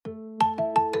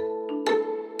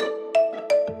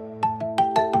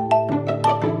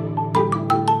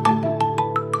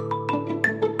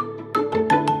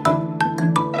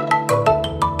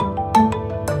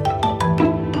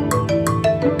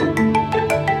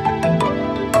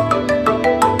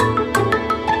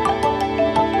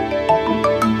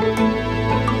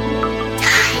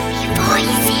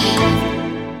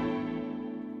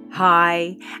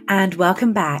And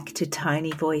welcome back to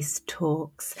Tiny Voice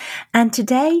Talks. And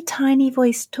today, Tiny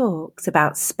Voice talks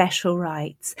about special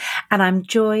rights. And I'm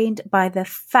joined by the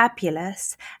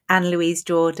fabulous Louise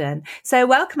Jordan. So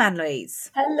welcome,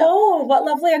 Louise. Hello, what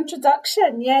lovely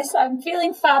introduction. Yes, I'm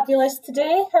feeling fabulous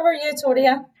today. How are you,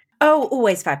 Toria? Oh,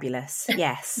 always fabulous.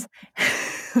 Yes.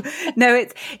 No,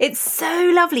 it's so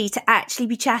lovely to actually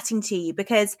be chatting to you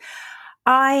because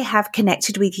I have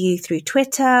connected with you through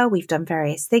Twitter. We've done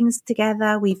various things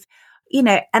together.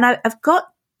 And I've got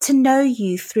to know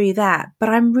you through that, but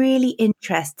I'm really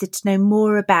interested to know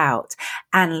more about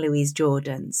Louise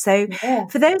Jordan. So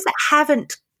for those that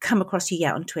haven't come across you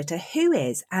yet on Twitter, who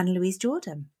is Louise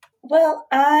Jordan? Well,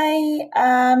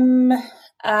 I'm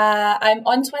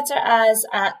on Twitter as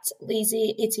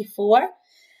 @Louise84,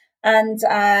 and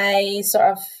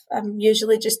I'm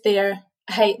usually just there,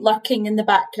 lurking in the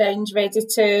background, ready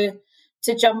to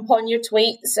jump on your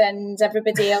tweets and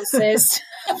everybody else's.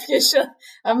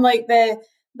 I'm like the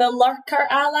lurker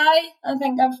ally. I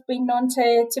think I've been known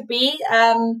to be.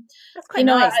 That's quite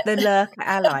nice. The lurker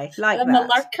ally, like I'm that.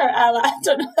 The lurker ally. I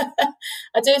don't know.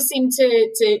 I do seem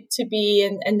to be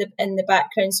in the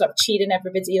background, sort of cheering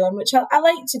everybody on, which I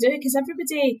like to do because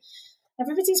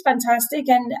everybody's fantastic,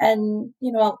 and I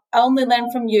only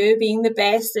learn from you being the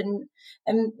best and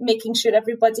making sure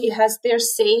everybody has their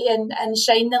say and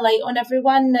shine the light on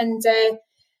everyone. And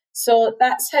so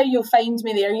that's how you'll find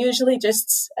me there, usually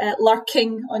just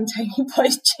lurking on Tiny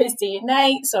Voice Tuesday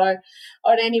nights or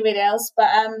anywhere else.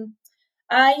 But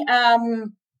I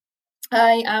am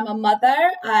a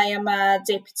mother, I am a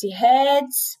deputy head,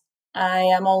 I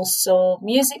am also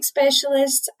music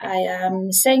specialist, I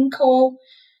am Senko,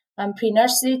 I'm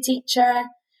pre-nursery teacher.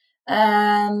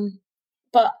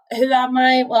 But who am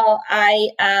I? Well, I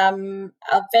am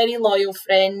a very loyal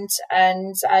friend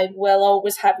and I will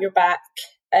always have your back.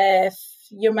 If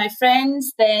you're my friend,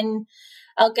 then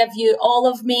I'll give you all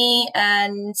of me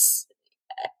and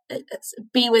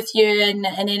be with you in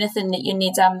anything that you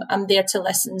need. I'm there to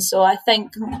listen. So I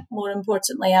think more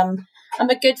importantly, I'm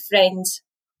a good friend.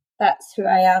 That's who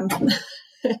I am.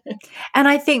 And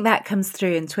I think that comes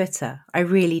through in Twitter. I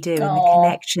really do. And the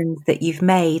connections that you've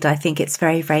made, I think it's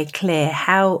very, very clear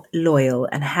how loyal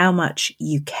and how much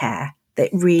you care.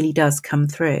 That really does come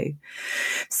through.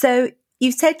 So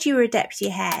you said you were a deputy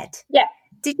head. Yeah.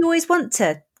 Did you always want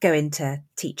to go into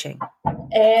teaching? No,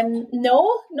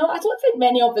 I don't think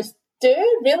many of us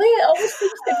do, really. It always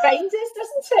seems to find us,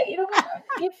 doesn't it?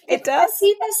 It does. I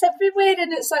see this everywhere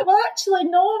and it's like, well, actually,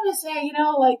 no, I was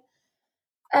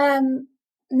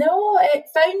no, it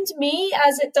found me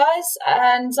as it does,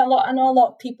 and I know a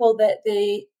lot of people that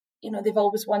they've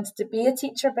always wanted to be a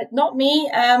teacher, but not me.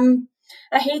 I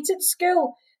hated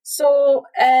school. So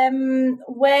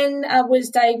when I was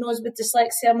diagnosed with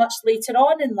dyslexia much later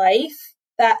on in life,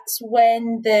 that's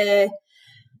when the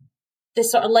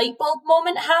sort of light bulb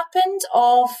moment happened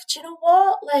of, do you know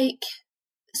what? Like,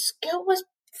 school was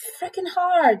freaking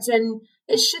hard and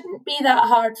it shouldn't be that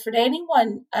hard for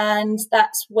anyone. And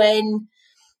that's when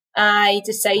I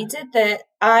decided that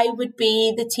I would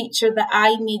be the teacher that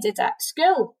I needed at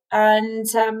school.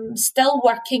 And I'm still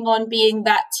working on being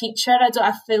that teacher.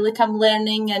 I feel like I'm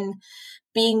learning and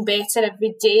being better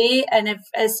every day. And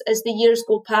as the years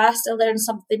go past, I learn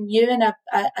something new and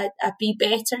I be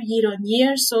better year on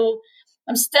year. So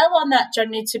I'm still on that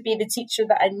journey to be the teacher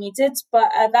that I needed,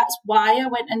 but that's why I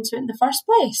went into it in the first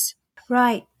place.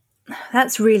 Right.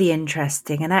 That's really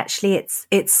interesting. And actually, it's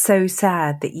so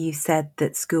sad that you said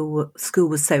that school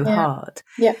was so hard.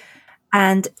 Yeah.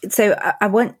 And so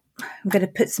I'm going to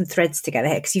put some threads together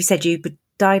here because you said you were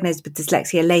diagnosed with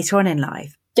dyslexia later on in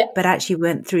life, but actually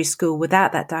went through school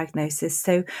without that diagnosis.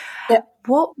 So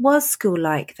what was school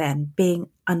like then, being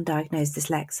undiagnosed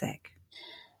dyslexic?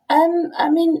 I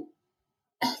mean,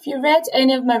 if you read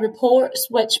any of my reports,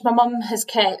 which my mum has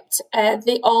kept,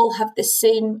 they all have the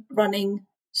same running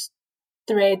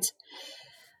thread.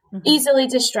 Mm-hmm. Easily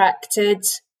distracted,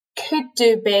 could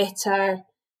do better,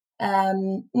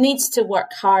 needs to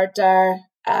work harder,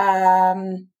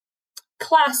 class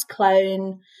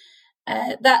clown.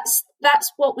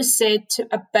 That's what was said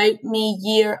about me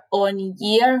year on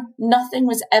year. Nothing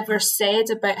was ever said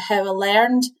about how I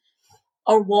learned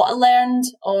or what I learned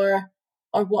or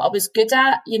what I was good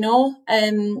at,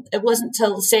 It wasn't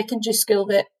till secondary school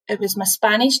that it was my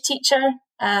Spanish teacher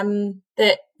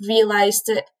that realised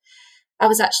that I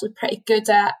was actually pretty good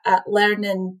at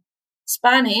learning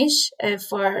Spanish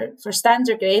for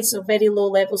standard grades, so very low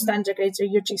level standard grades or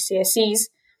your GCSEs.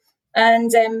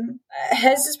 And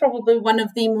his is probably one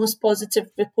of the most positive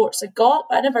reports I got,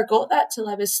 but I never got that till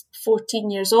I was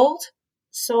 14 years old.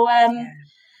 So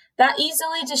that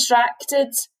easily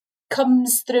distracted,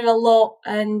 comes through a lot,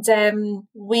 and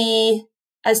we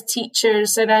as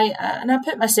teachers, and I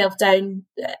put myself down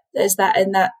as that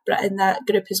in that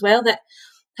group as well, that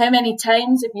how many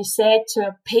times have you said to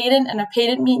a parent in a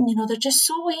parent meeting, they're just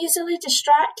so easily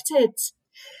distracted.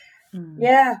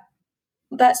 Yeah,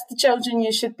 that's the children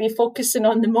you should be focusing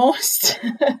on the most.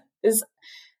 Is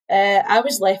I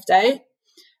was left out,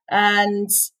 and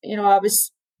I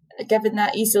was given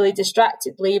that easily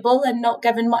distracted label and not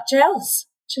given much else,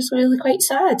 which is really quite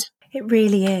sad. It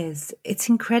really is. It's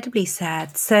incredibly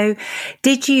sad. So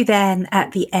did you then,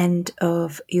 at the end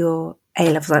of your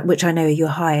A-levels, which I know are your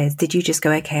highs, did you just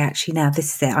go, okay, actually now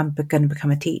this is it, I'm going to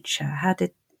become a teacher? How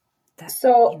did that,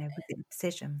 was it a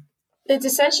decision? The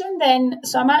decision then,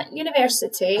 so I'm at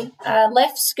university. I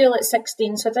left school at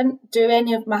 16, so I didn't do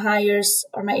any of my hires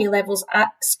or my A-levels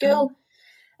at school.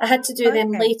 I had to do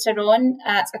them later on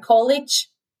at a college.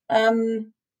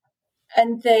 And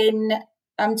then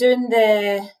I'm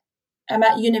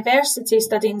at university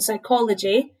studying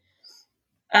psychology.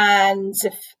 And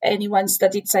if anyone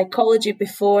studied psychology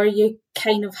before, you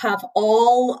kind of have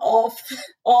all of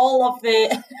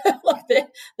the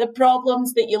the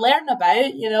problems that you learn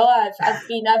about.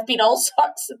 I've been all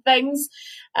sorts of things.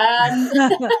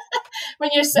 When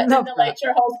you're sitting in the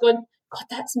lecture halls going, God,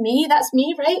 that's me,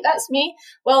 right? That's me.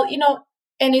 Well,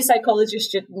 any psychology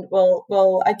student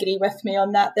will agree with me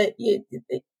on that you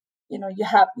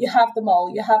have them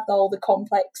all. You have all the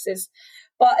complexes.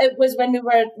 But it was when we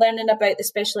were learning about the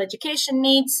special education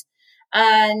needs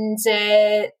and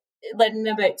learning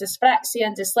about dyspraxia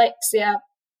and dyslexia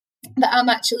that I'm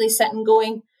actually sitting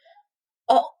going,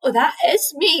 oh, that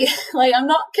is me. Like, I'm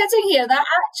not kidding here. That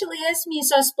actually is me.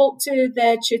 So I spoke to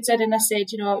the tutor and I said,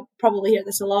 I probably hear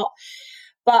this a lot,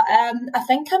 but I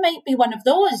think I might be one of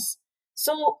those.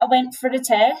 So I went for a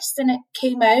test and it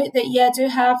came out that, I do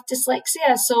have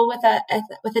dyslexia. So with a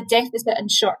deficit in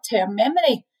short-term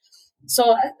memory.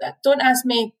 So don't ask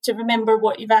me to remember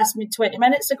what you've asked me 20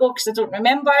 minutes ago because I don't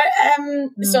remember.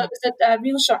 So it was a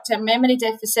real short-term memory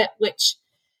deficit, which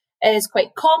is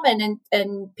quite common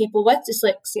in people with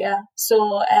dyslexia.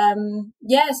 So,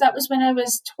 yes, that was when I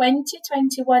was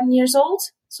 21 years old.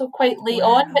 So quite late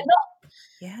on, but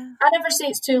I never say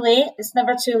it's too late. It's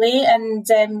never too late. And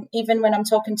even when I'm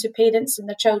talking to parents and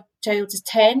their child is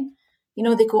 10,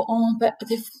 they go, oh, but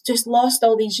they've just lost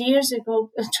all these years. They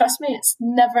go, trust me, it's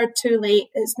never too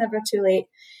late. It's never too late.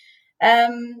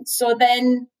 So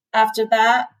then after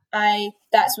that,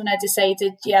 that's when I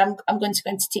decided, I'm going to go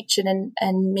into teaching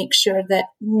and make sure that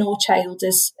no child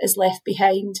is left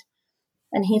behind.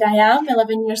 And here I am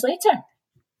 11 years later.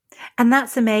 And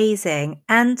that's amazing.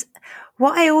 And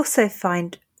what I also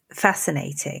find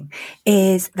fascinating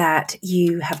is that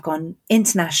you have gone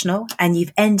international and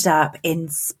you've ended up in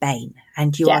Spain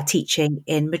and you are teaching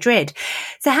in Madrid.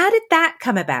 So how did that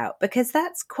come about? Because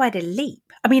that's quite a leap.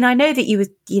 I mean, I know that you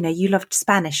loved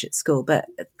Spanish at school, but,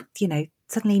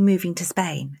 suddenly moving to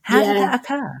Spain. How did that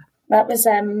occur? That was,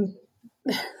 it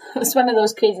was one of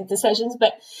those crazy decisions,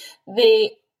 but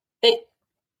the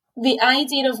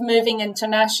idea of moving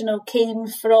international came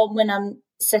from when I'm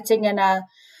sitting in a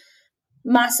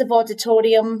massive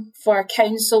auditorium for a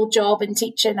council job in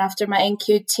teaching after my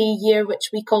NQT year,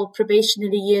 which we call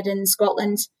probationary year in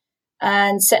Scotland,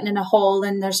 and sitting in a hall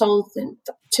and there's all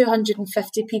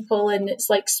 250 people and it's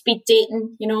like speed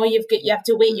dating. You have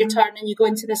to wait your turn and you go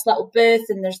into this little booth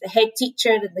and there's the head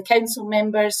teacher and the council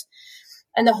members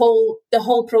and the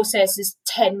whole process is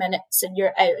 10 minutes and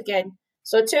you're out again.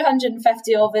 So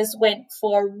 250 of us went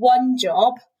for one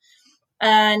job,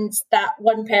 and that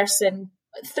one person,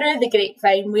 through the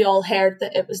grapevine, we all heard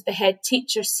that it was the head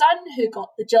teacher's son who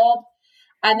got the job,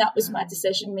 and that was my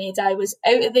decision made. I was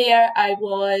out of there. I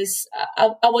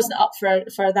wasn't up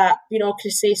for that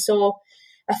bureaucracy, so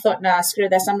I thought, nah, screw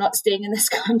this. I'm not staying in this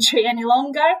country any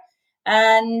longer,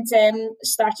 and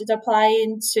started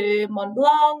applying to Mont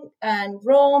Blanc and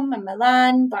Rome and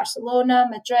Milan, Barcelona,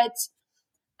 Madrid.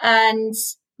 And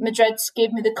Madrid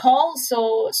gave me the call,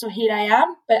 so here I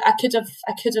am. But I could have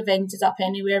ended up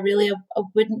anywhere, really. I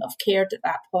wouldn't have cared at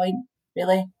that point,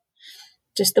 really.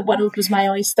 Just the world was my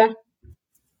oyster.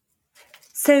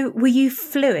 So were you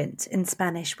fluent in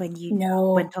Spanish when you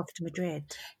went off to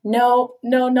Madrid? No,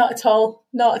 not at all.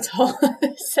 Not at all.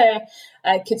 So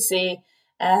I could say,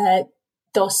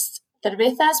 dos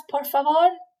cervezas, por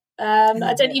favor.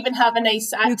 I didn't even have a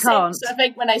nice accent, so I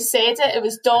think when I said it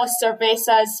was dos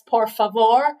cervezas, por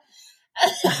favor.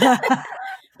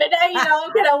 But now,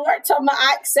 I'm kind of worked on my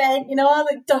accent,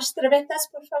 like dos cervezas,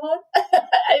 por favor.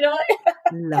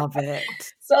 Love it.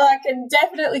 So I can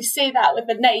definitely say that with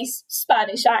a nice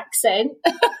Spanish accent.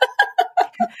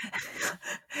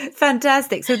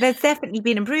 Fantastic. So there's definitely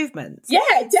been improvements.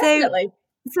 Yeah, definitely.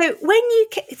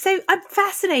 So I'm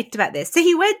fascinated about this. So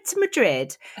you went to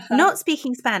Madrid, not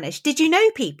speaking Spanish. Did you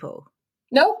know people?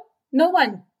 No, no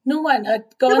one. I'd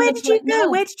So gone where the did you go? no.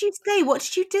 Where did you stay? What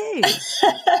did you do?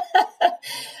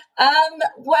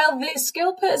 Well, the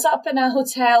school put us up in a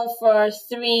hotel for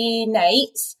 3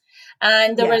 nights,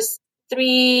 and there was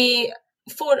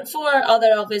four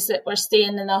other of us that were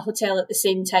staying in a hotel at the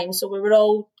same time. So we were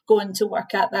all going to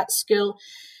work at that school,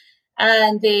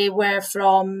 and they were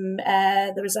from.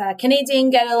 There was a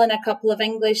Canadian girl and a couple of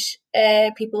English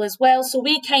people as well. So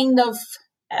we kind of,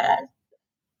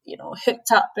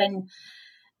 hooked up and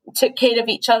took care of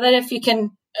each other. If you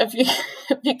can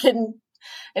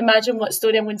imagine what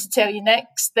story I'm going to tell you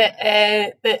next,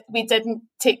 that we didn't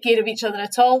take care of each other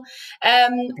at all.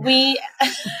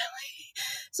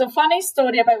 So funny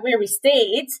story about where we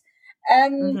stayed.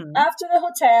 After the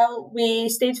hotel, we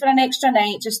stayed for an extra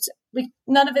night.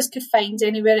 None of us could find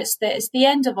anywhere. It's the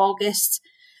end of August.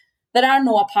 There are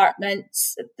no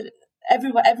apartments.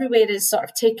 Everywhere is sort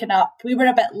of taken up. We were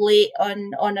a bit late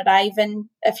on arriving.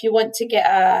 If you want to get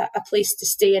a place to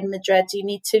stay in Madrid, you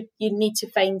need to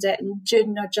find it in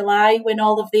June or July, when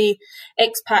all of the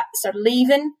expats are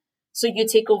leaving, so you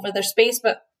take over their space.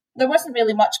 But there wasn't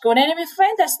really much going on. Anyway, we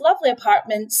found this lovely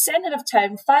apartment, centre of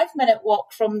town, 5-minute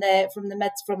walk from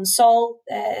Sol,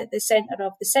 the centre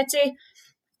of the city.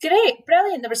 Great,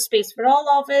 brilliant. There was space for all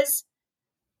of us.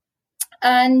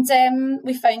 And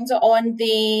we found it on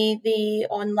the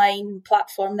online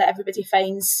platform that everybody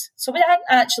finds. So we hadn't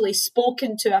actually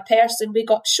spoken to a person. We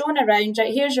got shown around,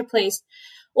 right, here's your place,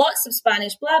 lots of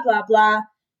Spanish, blah, blah, blah.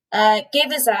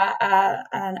 Gave us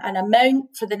an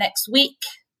amount for the next week.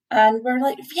 And we're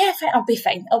like, yeah, I'll be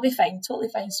fine, totally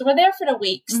fine. So we're there for a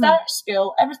week, start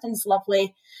school, everything's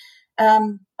lovely.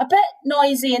 A bit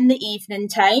noisy in the evening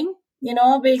time. We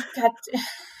had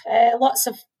lots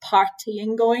of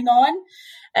partying going on.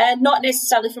 Not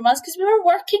necessarily from us, because we were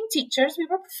working teachers, we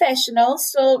were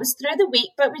professionals, so it was through the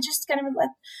week, but we just kind of like,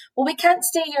 well, we can't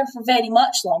stay here for very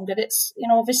much longer. It's,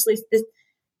 obviously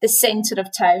the centre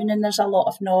of town, and there's a lot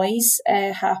of noise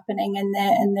happening in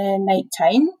the night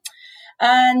time.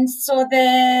 And so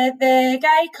the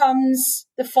guy comes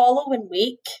the following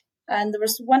week, and there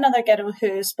was one other girl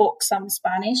who spoke some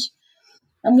Spanish,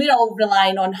 and we're all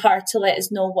relying on her to let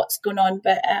us know what's going on.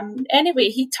 But anyway,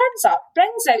 he turns up,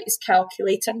 brings out his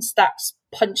calculator and starts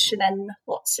punching in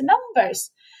lots of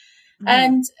numbers.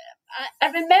 And I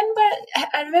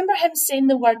remember him saying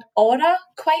the word hora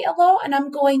quite a lot, and I'm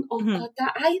going, oh God,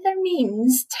 that either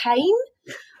means time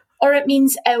or it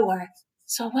means hour.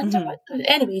 So I wonder what.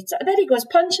 Anyway, so there he goes,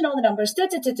 punching all the numbers. Then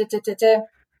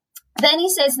he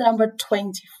says the number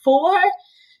 24, and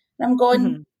I'm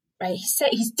going, right,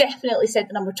 he's definitely said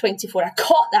the number 24. I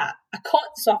caught that.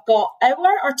 So I've got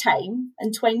hour or time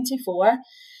and 24.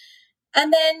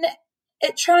 And then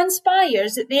it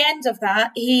transpires at the end of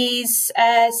that, he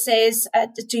says,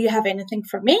 do you have anything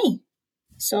for me?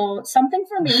 So something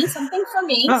for me.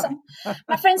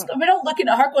 My friends, we're all looking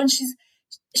at her going, she's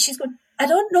going, I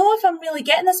don't know if I'm really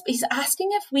getting this, but he's asking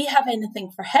if we have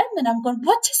anything for him. And I'm going,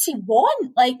 what does he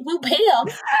want? Like, we'll pay him.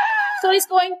 So he's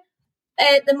going,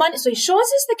 the money. So he shows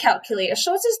us the calculator,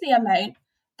 shows us the amount,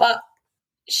 but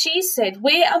she said,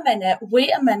 wait a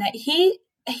minute. He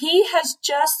has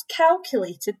just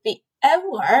calculated the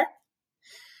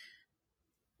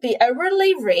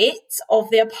hourly rate of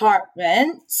the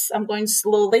apartments. I'm going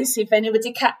slowly, see if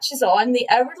anybody catches on. The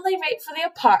hourly rate for the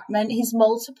apartment, he's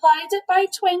multiplied it by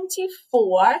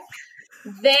 24,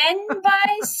 then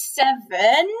by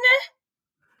 7.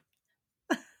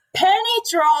 Penny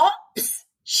drops.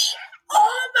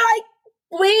 Oh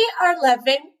my, we are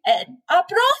living in a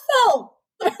brothel.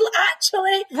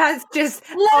 Actually, that's just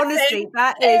honestly,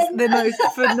 that is the most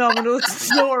phenomenal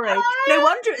story. No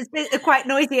wonder it's quite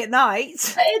noisy at night.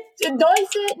 It's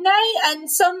noisy at night, and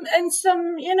some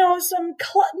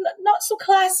not so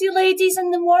classy ladies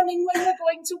in the morning when they're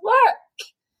going to work,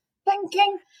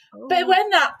 thinking. But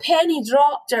when that penny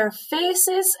dropped our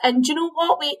faces, and do you know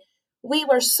what, we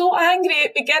were so angry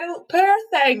at the girl, poor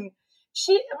thing.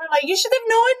 We're like, you should have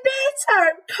known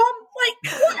better.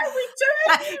 What are we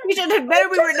doing? You should have known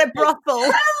we were in a brothel.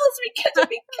 We could have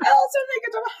been killed. Something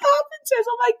could have happened to us.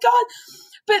 Oh my God.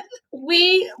 But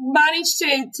we managed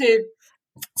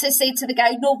to say to the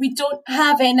guy, no, we don't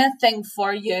have anything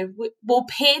for you. We'll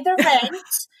pay the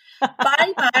rent.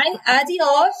 Bye-bye.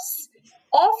 Adios.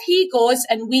 Off he goes,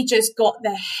 and we just got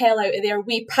the hell out of there.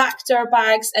 We packed our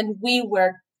bags, and we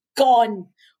were gone.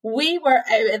 We were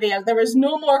out of there. There was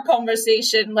no more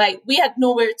conversation. Like, we had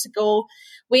nowhere to go.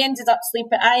 I ended up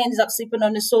sleeping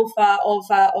on the sofa of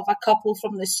a couple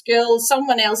from the school.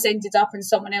 Someone else ended up on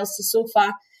someone else's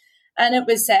sofa. And it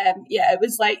was, it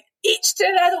was like, each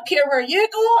turn, I don't care where you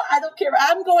go. I don't care where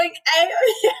I'm going.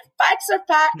 Bags are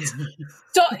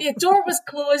packed. Door was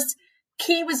closed.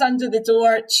 Key was under the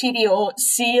door. Cheerio,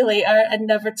 see you later, and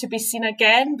never to be seen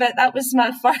again. But that was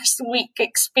my first week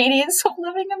experience of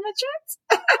living in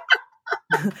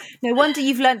Madrid. No wonder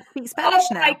you've learned to speak Spanish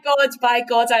now. My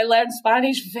God, I learned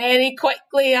Spanish very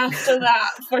quickly after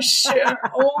that, for sure.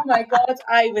 Oh my God,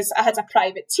 I had a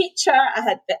private teacher. I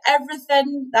had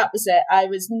everything. That was it. I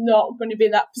was not going to be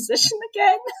in that position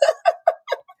again.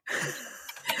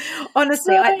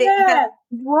 Honestly, I think that,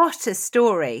 what a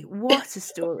story.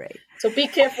 So be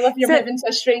careful if you're moving to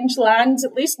a strange land.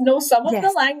 At least know some of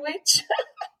the language.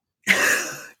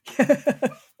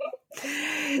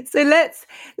 So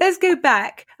let's go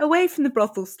back away from the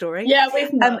brothel story. Yeah, away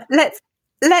from that.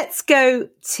 Let's go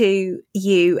to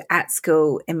you at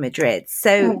school in Madrid.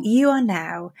 So you are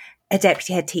now a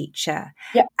deputy head teacher,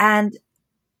 and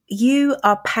you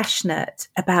are passionate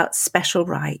about special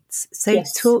rights. So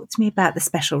talk to me about the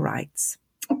special rights.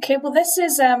 Okay, well, this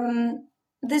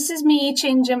is me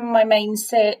changing my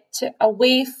mindset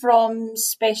away from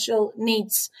special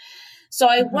needs. So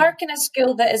I work in a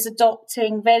school that is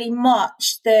adopting very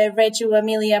much the Reggio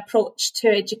Emilia approach to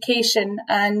education.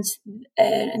 And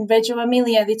in Reggio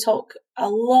Emilia, they talk a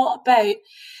lot about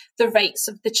the rights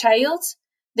of the child,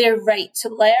 their right to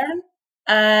learn,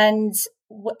 and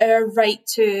our right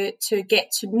to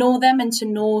get to know them and to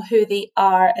know who they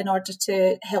are in order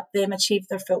to help them achieve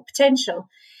their full potential.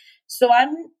 So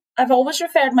I've always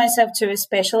referred myself to a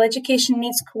special education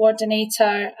needs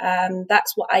coordinator.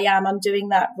 That's what I am. I'm doing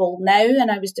that role now, and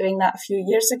I was doing that a few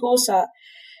years ago. So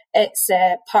it's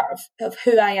part of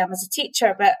who I am as a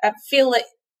teacher. But I feel like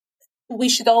we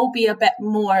should all be a bit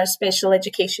more special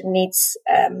education needs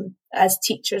as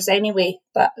teachers anyway.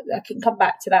 But I can come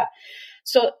back to that.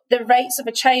 So the rights of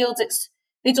a child,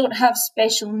 they don't have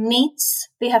special needs,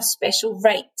 they have special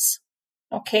rights.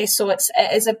 Okay, so it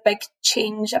is a big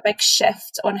change, a big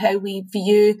shift on how we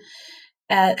view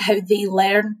how they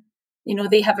learn. You know,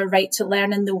 they have a right to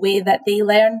learn in the way that they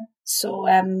learn. So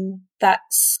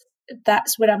that's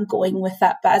where I'm going with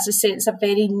that. But as I say, it's a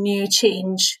very new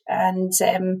change, and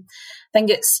I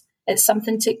think it's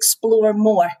something to explore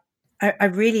more. I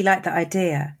really like that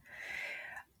idea.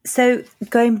 So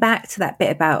going back to that bit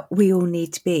about we all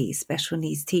need to be special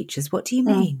needs teachers, what do you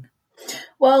mean?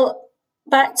 Well,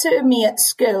 back to me at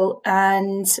school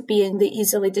and being the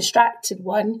easily distracted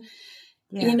one,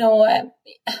 you know,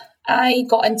 I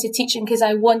got into teaching because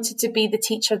I wanted to be the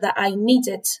teacher that I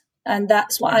needed. And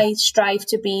that's what I strive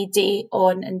to be day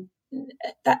on. And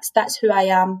that's who I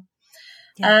am.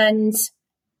 Yeah. And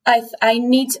I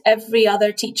need every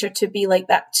other teacher to be like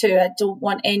that too. I don't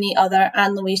want any other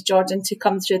Anne Louise Jordan to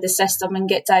come through the system and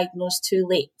get diagnosed too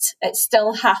late. It's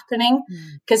still happening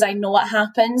because I know what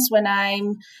happens when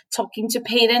I'm talking to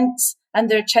parents and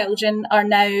their children are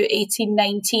now 18,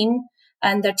 19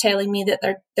 and they're telling me that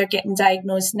they're getting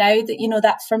diagnosed now. That, you know,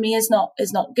 that for me is not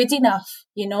good enough.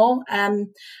 You know,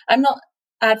 I'm not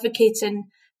advocating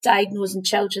diagnosing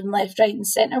children left, right and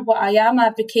centre. What I am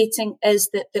advocating is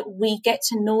that we get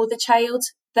to know the child,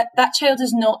 that child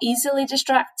is not easily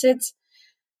distracted.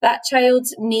 That child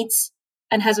needs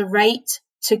and has a right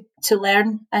to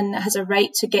learn and has a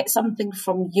right to get something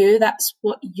from you. That's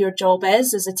what your job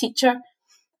is as a teacher.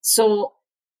 So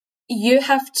you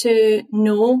have to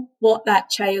know what that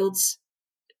child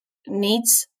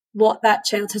needs, what that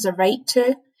child has a right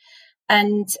to,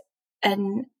 and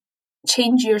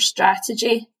change your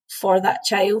strategy for that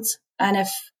child. And if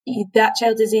that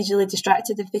child is easily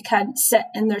distracted, if they can't sit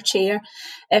in their chair,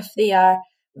 if they are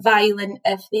violent,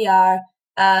 if they are,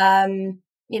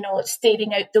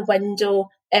 staring out the window,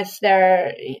 if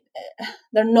they're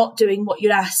not doing what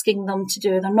you're asking them to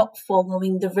do, they're not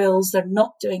following the rules, they're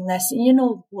not doing this, and you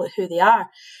know who they are,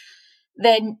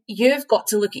 then you've got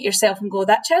to look at yourself and go,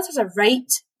 that child has a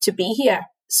right to be here.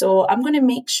 So I'm going to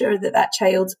make sure that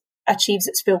child achieves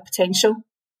its full potential.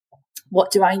 What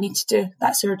do I need to do?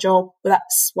 That's our job.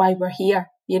 That's why we're here.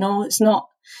 You know, it's not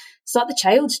the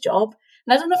child's job.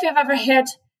 And I don't know if you've ever heard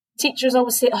teachers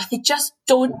always say, "Oh, they just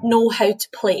don't know how to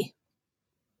play."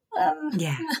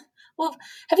 Well,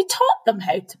 have you taught them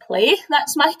how to play?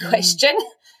 That's my question.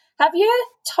 Have you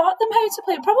taught them how to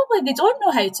play? Probably they don't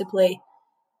know how to play.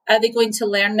 Are they going to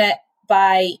learn it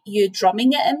by you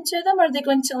drumming it into them? Or are they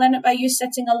going to learn it by you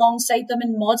sitting alongside them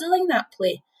and modelling that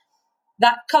play?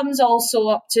 that comes also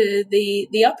up to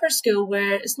the upper school,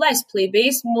 where it's less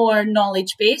play-based, more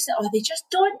knowledge-based. Oh, they just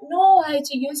don't know how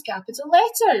to use capital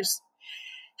letters.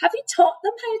 Have you taught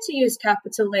them how to use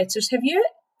capital letters? Have you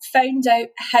found out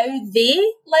how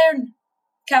they learn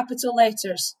capital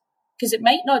letters? Because it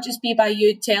might not just be by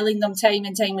you telling them time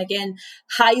and time again,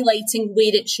 highlighting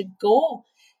where it should go.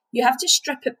 You have to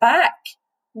strip it back.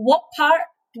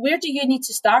 Where do you need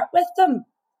to start with them?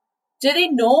 Do they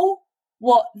know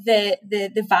what the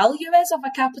value is of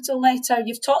a capital letter?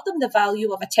 You've taught them the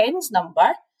value of a tens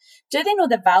number. Do they know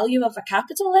the value of a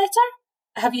capital letter?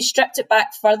 Have you stripped it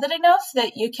back further enough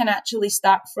that you can actually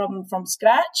start from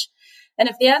scratch? And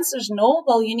if the answer is no,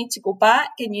 well, you need to go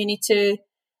back, and you need to,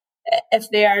 if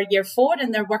they are year 4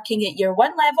 and they're working at year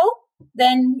 1 level,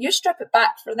 then you strip it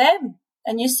back for them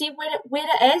and you see where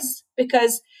it is.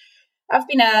 Because I've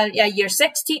been a year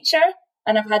 6 teacher,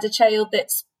 and I've had a child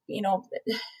that's,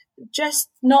 just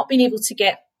not been able to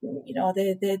get,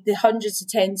 the hundreds of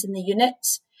tens in the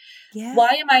units. Yeah.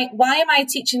 Why am I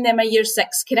teaching them a year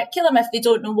 6 curriculum if they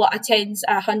don't know what a tens,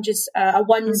 a hundreds, a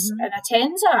ones, and a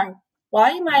tens are?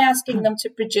 Why am I asking them to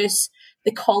produce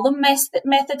the column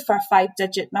method for a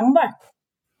 5-digit number?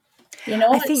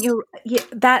 I think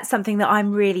that's something that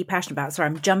I'm really passionate about. Sorry,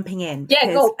 I'm jumping in.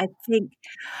 Yeah, go.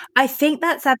 I think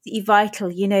that's absolutely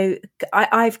vital.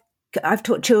 I've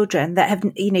taught children that have,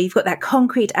 you've got that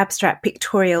concrete, abstract,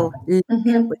 pictorial link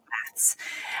with maths.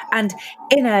 And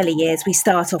in early years, we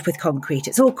start off with concrete.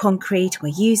 It's all concrete.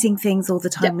 We're using things all the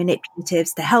time,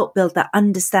 manipulatives, to help build that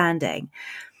understanding.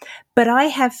 But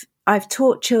I've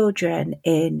taught children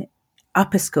in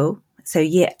upper school, so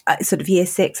year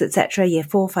 6, etc., year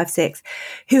 4, 5, 6,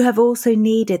 who have also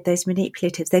needed those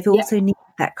manipulatives. They've also needed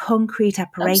that concrete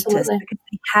apparatus because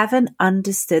they haven't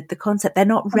understood the concept. They're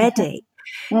not ready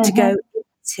to go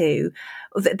into.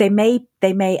 They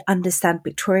may understand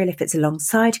pictorial if it's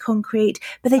alongside concrete,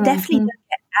 but they definitely don't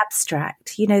get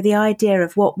abstract. The idea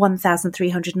of what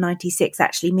 1,396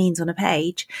 actually means on a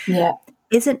page. Yeah.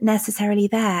 Isn't necessarily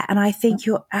there. And I think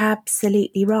you're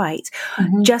absolutely right.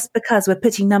 Just because we're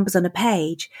putting numbers on a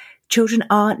page, children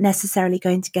aren't necessarily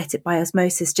going to get it by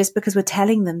osmosis. Just because we're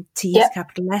telling them to use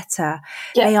capital letter,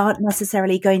 they aren't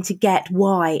necessarily going to get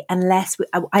why unless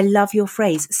I love your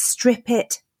phrase, strip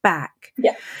it back.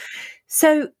 Yeah.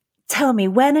 So tell me,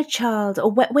 when a child, or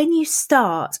when you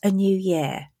start a new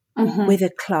year with a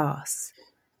class,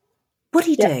 what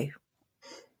do you do?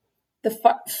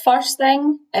 The first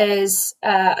thing is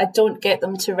I don't get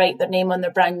them to write their name on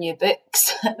their brand new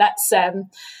books. That's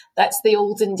the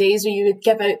olden days where you would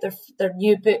give out their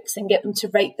new books and get them to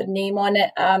write their name on it.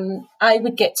 I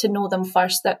would get to know them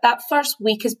first. That first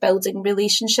week is building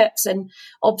relationships and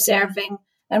observing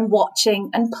and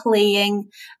watching and playing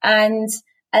and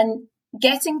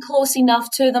getting close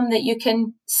enough to them that you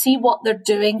can see what they're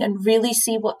doing and really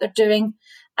see what they're doing.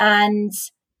 And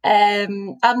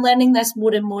I'm learning this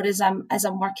more and more as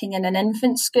I'm working in an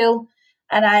infant school,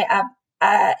 and I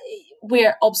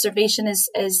where observation is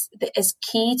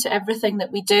key to everything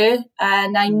that we do.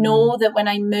 And I know that when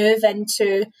I move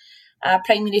into a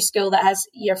primary school that has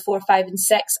year 4, 5, and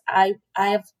 6, I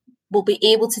will be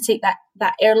able to take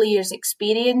that early years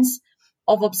experience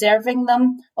of observing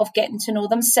them, of getting to know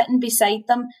them, sitting beside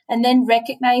them, and then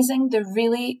recognizing the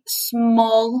really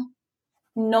small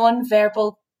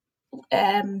non-verbal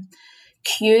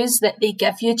cues that they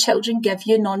give you. Children give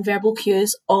you non-verbal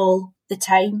cues all the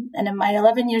time, and in my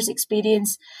 11 years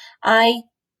experience, I've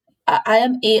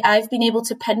been able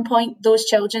to pinpoint those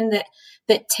children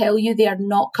that tell you they are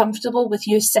not comfortable with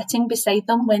you sitting beside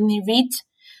them when they read.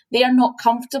 They are not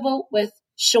comfortable with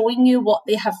showing you what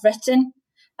they have written,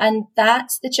 and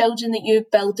that's the children that you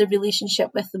build a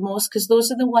relationship with the most, because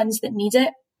those are the ones that need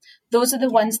it. Those are the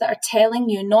ones that are telling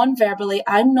you non-verbally,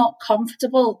 I'm not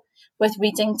comfortable with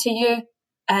reading to you.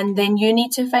 And then you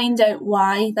need to find out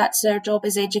why. That's their job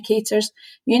as educators.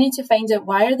 You need to find out,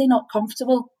 why are they not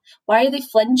comfortable? Why are they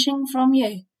flinching from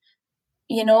you?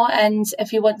 And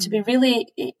if you want to be really,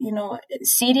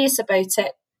 serious about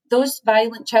it, those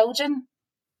violent children,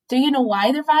 do you know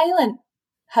why they're violent?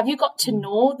 Have you got to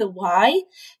know the why?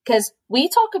 Because we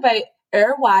talk about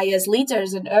our why as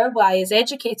leaders and our why as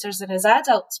educators and as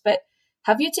adults, but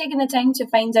have you taken the time to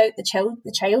find out the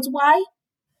child's why?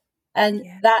 And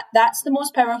that's the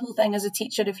most powerful thing as a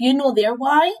teacher. If you know their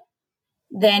why,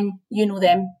 then you know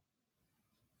them.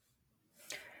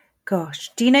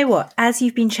 Gosh, do you know what? As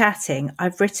you've been chatting,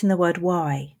 I've written the word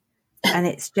why, and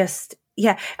it's just,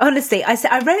 honestly,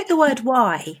 I wrote the word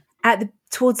why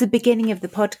towards the beginning of the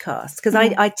podcast, because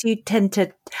I do tend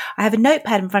to, I have a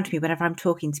notepad in front of me whenever I'm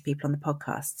talking to people on the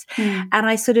podcasts, and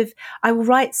I will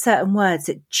write certain words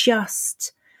that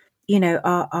just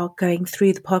are going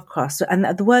through the podcast, and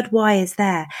the word why is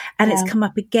there, and it's come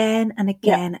up again and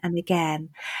again and again.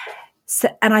 So,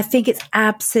 and I think it's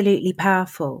absolutely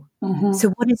powerful. Mm-hmm. So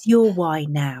what is your why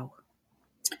now?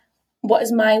 What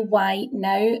is my why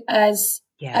now as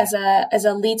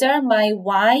a leader? My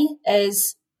why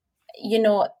is,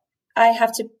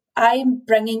 I'm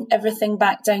bringing everything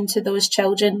back down to those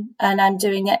children, and I'm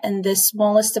doing it in the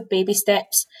smallest of baby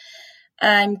steps.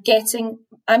 I'm getting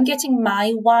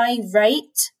my why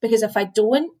right, because if I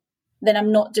don't, then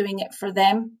I'm not doing it for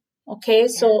them. Okay. Yeah.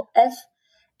 So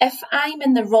if I'm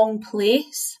in the wrong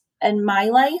place in my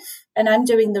life and I'm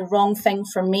doing the wrong thing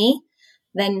for me,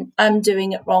 then I'm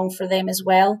doing it wrong for them as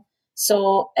well.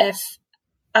 So if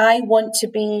I want to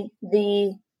be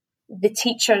the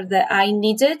teacher that I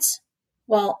needed,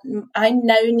 well, I'm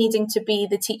now needing to be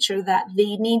the teacher that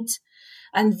they need,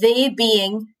 and they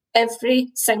being every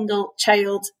single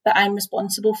child that I'm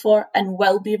responsible for and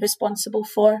will be responsible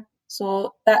for.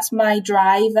 So that's my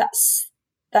drive.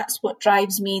 That's what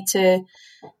drives me to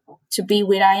be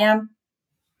where I am.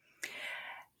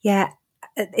 Yeah,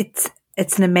 it's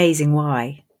an amazing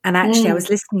why. And actually, I was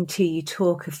listening to you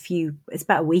talk it's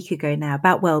about a week ago now,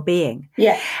 about well-being.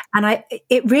 Yeah. And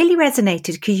it really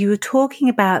resonated because you were talking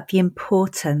about the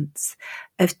importance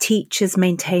of teachers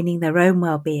maintaining their own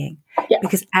well-being. Yeah.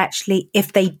 Because actually,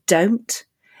 if they don't,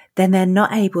 then they're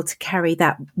not able to carry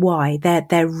that why,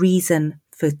 their reason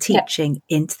for teaching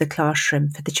into the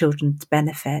classroom for the children's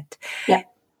benefit. Yeah.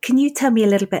 Can you tell me a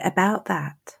little bit about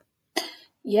that?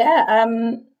 Yeah.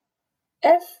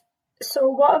 So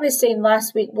what I was saying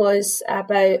last week was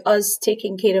about us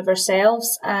taking care of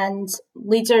ourselves, and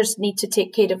leaders need to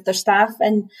take care of their staff,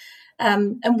 and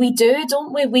we do,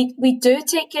 don't we? We do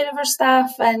take care of our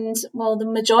staff, and well, the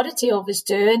majority of us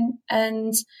do,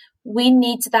 and we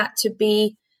need that to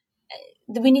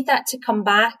come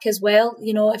back as well.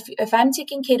 If I'm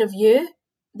taking care of you,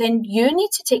 then you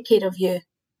need to take care of you.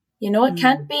 It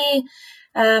can't be.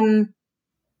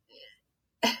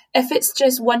 If it's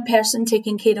just one person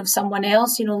taking care of someone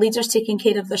else, leaders taking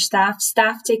care of their staff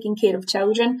taking care of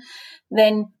children,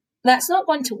 then that's not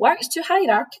going to work. It's too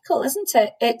hierarchical, isn't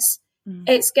it? It's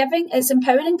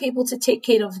empowering people to take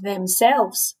care of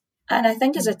themselves. And I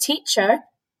think as a teacher,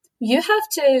 you have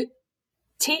to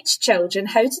teach children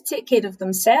how to take care of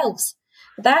themselves.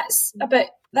 That's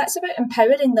about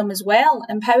empowering them as well,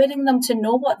 empowering them to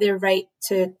know what their right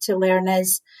to learn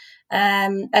is.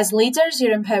 As leaders,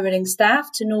 you're empowering staff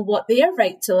to know what their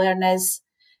right to learn is.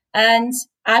 And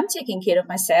I'm taking care of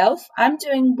myself. I'm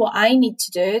doing what I need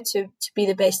to do to be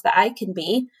the best that I can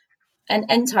be. And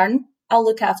in turn, I'll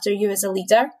look after you as a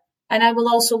leader, and I will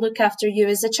also look after you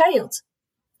as a child,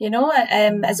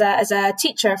 as a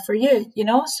teacher for you,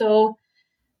 So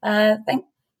I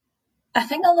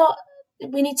think a lot,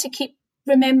 we need to keep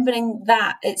remembering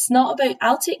that it's not about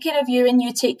I'll take care of you and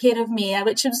you take care of me,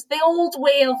 which was the old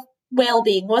way of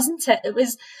well-being, wasn't it? It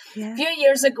was a few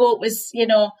years ago, it was,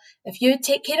 if you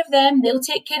take care of them, they'll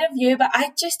take care of you. But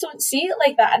I just don't see it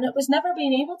like that. And it was never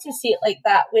being able to see it like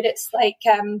that, where it's like,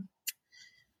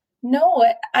 no,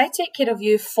 I take care of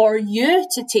you for you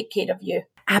to take care of you.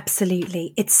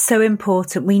 Absolutely. It's so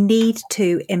important. We need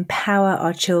to empower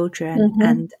our children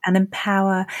and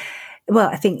empower. Well,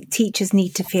 I think teachers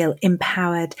need to feel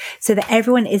empowered so that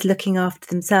everyone is looking after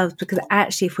themselves, because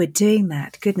actually, if we're doing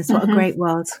that, goodness, what a great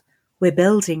world we're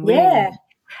building, really. Yeah.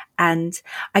 And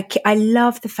I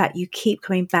love the fact you keep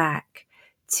coming back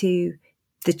to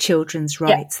the children's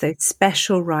rights, those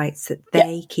special rights that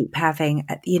they keep having,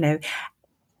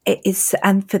 it is,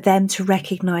 and for them to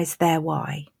recognise their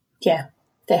why. Yeah,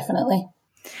 definitely.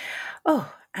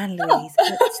 Oh, Anne-Louise,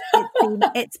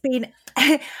 it's been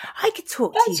I could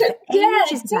talk to you for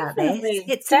ages about this.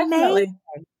 It's amazing.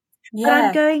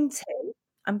 Yeah. But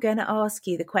I'm going to ask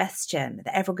you the question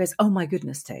that everyone goes, oh my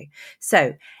goodness, to.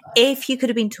 So if you could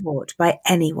have been taught by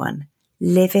anyone,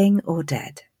 living or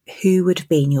dead, who would have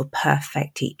been your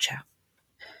perfect teacher?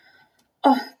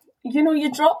 Oh,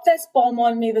 you dropped this bomb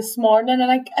on me this morning,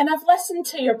 and I've listened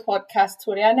to your podcast,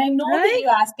 Tori, and I know that you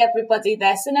ask everybody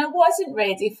this, and I wasn't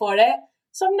ready for it.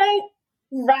 So I'm now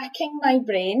racking my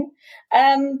brain.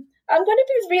 I'm going to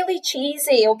be really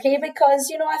cheesy, okay?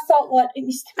 Because I thought,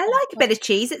 I like a bit of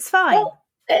cheese. It's fine. Well,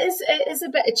 it is a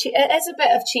bit of cheese. It is a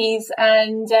bit of cheese,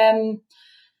 and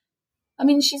I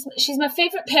mean, she's my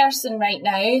favourite person right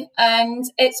now, and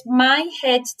it's my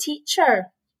head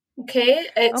teacher. Okay,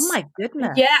 oh my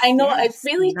goodness! Yeah, I know. Yes, it's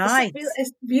really nice.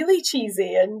 It's really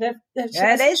cheesy, and it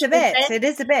is a bit. It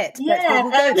is a bit. Yeah, but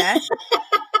we'll go there.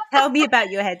 Tell me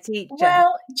about your head teacher.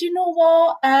 Well, do you know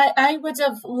what? I would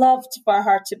have loved for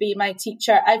her to be my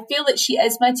teacher. I feel that she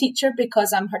is my teacher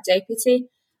because I'm her deputy.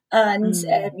 And,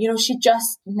 she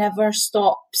just never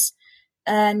stops.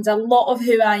 And a lot of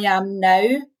who I am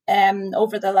now,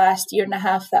 over the last year and a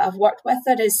half that I've worked with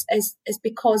her is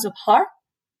because of her.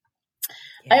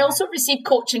 Yeah. I also received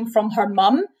coaching from her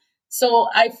mum. So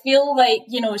I feel like,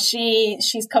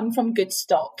 she's come from good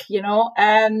stock,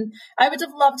 I would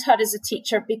have loved her as a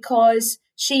teacher because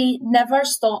she never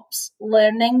stops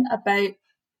learning about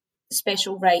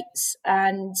special rights,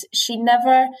 and she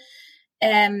never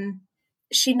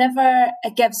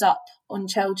gives up on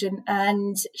children,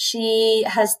 and she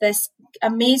has this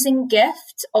amazing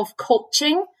gift of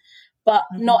coaching, but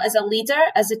not as a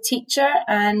leader, as a teacher,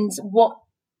 and what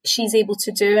she's able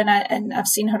to do. And I've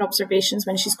seen her observations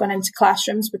when she's gone into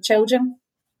classrooms with children,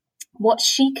 what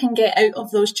she can get out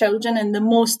of those children, and the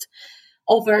most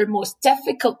of our most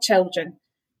difficult children,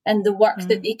 and the work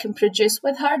that they can produce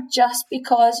with her, just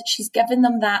because she's given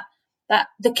them that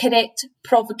the correct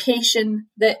provocation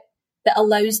that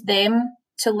allows them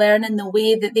to learn in the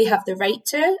way that they have the right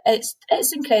to. It's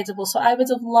incredible. So I would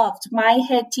have loved my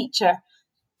head teacher,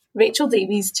 Rachel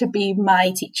Davies, to be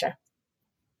my teacher.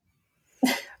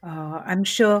 Oh, I'm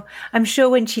sure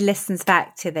when she listens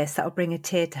back to this, that'll bring a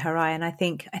tear to her eye. And I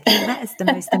think that is the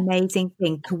most amazing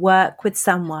thing, to work with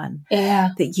someone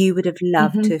that you would have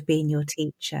loved to have been your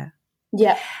teacher.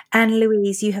 Yeah. And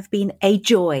Louise, you have been a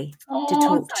joy to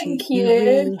talk to. You. You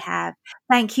really have.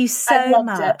 Thank you so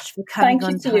much for coming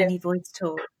on Tiny Voice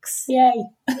Talks. Yay.